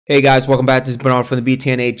Hey guys, welcome back. This is Bernard from the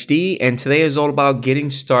BTNHD, and today is all about getting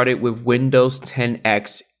started with Windows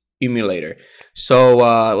 10X Emulator. So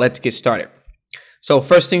let's get started. So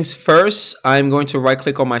first things first, I'm going to right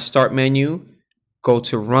click on my start menu, go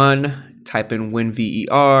to run, type in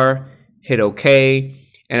WinVER, hit OK,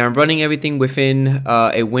 and I'm running everything within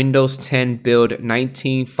a Windows 10 build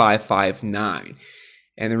 19559.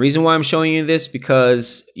 And the reason why I'm showing you this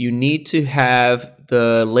because you need to have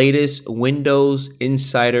the latest Windows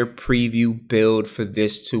Insider Preview build for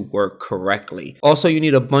this to work correctly. Also, you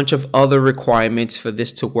need a bunch of other requirements for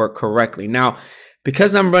this to work correctly. Now,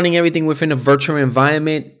 because I'm running everything within a virtual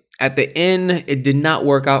environment, at the end, it did not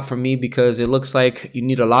work out for me because it looks like you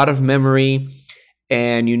need a lot of memory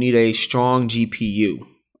and you need a strong GPU,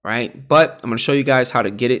 right? But I'm gonna show you guys how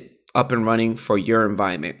to get it up and running for your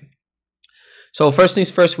environment. So first things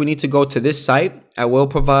first, we need to go to this site. I will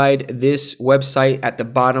provide this website at the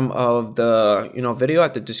bottom of the video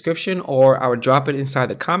at the description, or I would drop it inside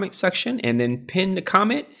the comment section and then pin the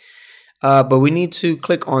comment. But we need to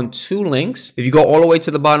click on two links. If you go all the way to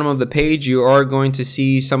the bottom of the page, you are going to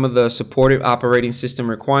see some of the supported operating system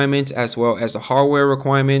requirements as well as the hardware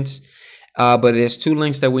requirements. But there's two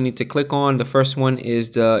links that we need to click on. The first one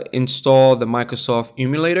is the install the Microsoft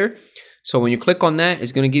emulator. So when you click on that,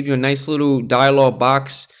 it's going to give you a nice little dialog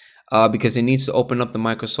box because it needs to open up the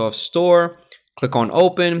Microsoft Store. Click on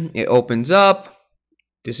open. It opens up.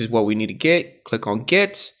 This is what we need to get. Click on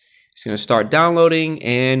get. It's going to start downloading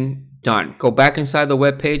and done. Go back inside the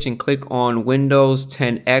web page and click on Windows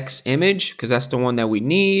 10X image because that's the one that we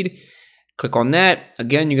need. Click on that.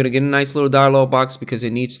 Again, you're going to get a nice little dialog box because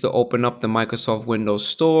it needs to open up the Microsoft Windows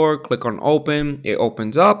Store. Click on open. It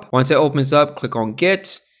opens up. Once it opens up, click on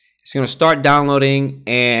get. It's going to start downloading,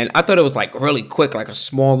 and I thought it was like really quick, like a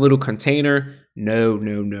small little container. No.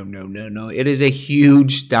 It is a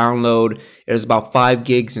huge download. It is about 5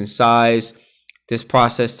 gigs in size. This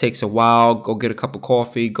process takes a while. Go get a cup of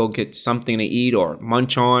coffee, go get something to eat or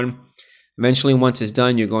munch on. Eventually, once it's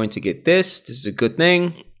done, you're going to get this. This is a good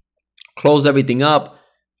thing. Close everything up.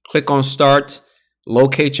 Click on start.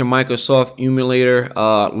 Locate your Microsoft emulator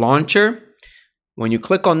launcher. When you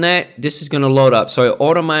click on that, this is going to load up. So it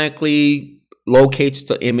automatically locates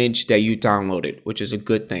the image that you downloaded, which is a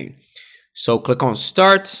good thing. So click on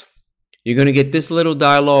start. You're going to get this little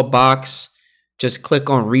dialog box. Just click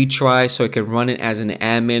on retry so it can run it as an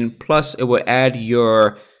admin. Plus, it will add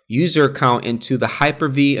your user account into the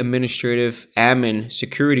Hyper-V administrative admin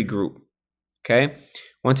security group. Okay.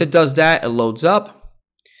 Once it does that, it loads up.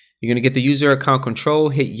 You're going to get the user account control,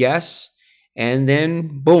 hit yes, and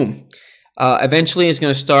then boom. Eventually, it's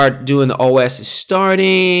going to start doing the OS is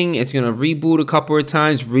starting. It's going to reboot a couple of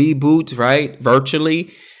times, reboot, right,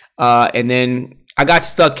 virtually. And then I got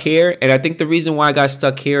stuck here. And I think the reason why I got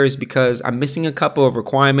stuck here is because I'm missing a couple of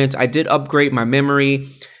requirements. I did upgrade my memory.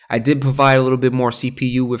 I did provide a little bit more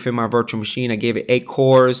CPU within my virtual machine. I gave it 8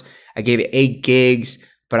 cores. I gave it 8 gigs,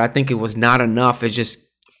 but I think it was not enough. It just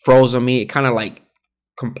froze on me. It kind of like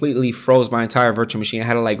completely froze my entire virtual machine. I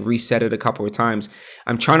had to like reset it a couple of times.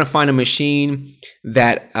 I'm trying to find a machine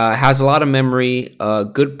that has a lot of memory,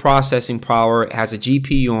 good processing power, has a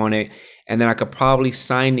GPU on it, and then I could probably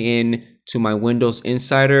sign in to my Windows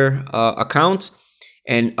Insider account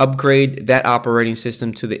and upgrade that operating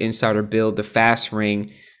system to the Insider build, the fast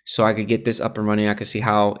ring, so I could get this up and running. I can see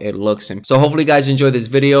how it looks. And so hopefully you guys enjoyed this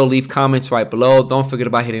video. Leave comments right below. Don't forget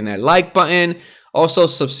about hitting that like button. Also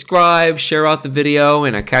subscribe, share out the video,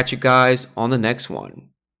 and I'll catch you guys on the next one.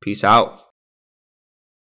 Peace out.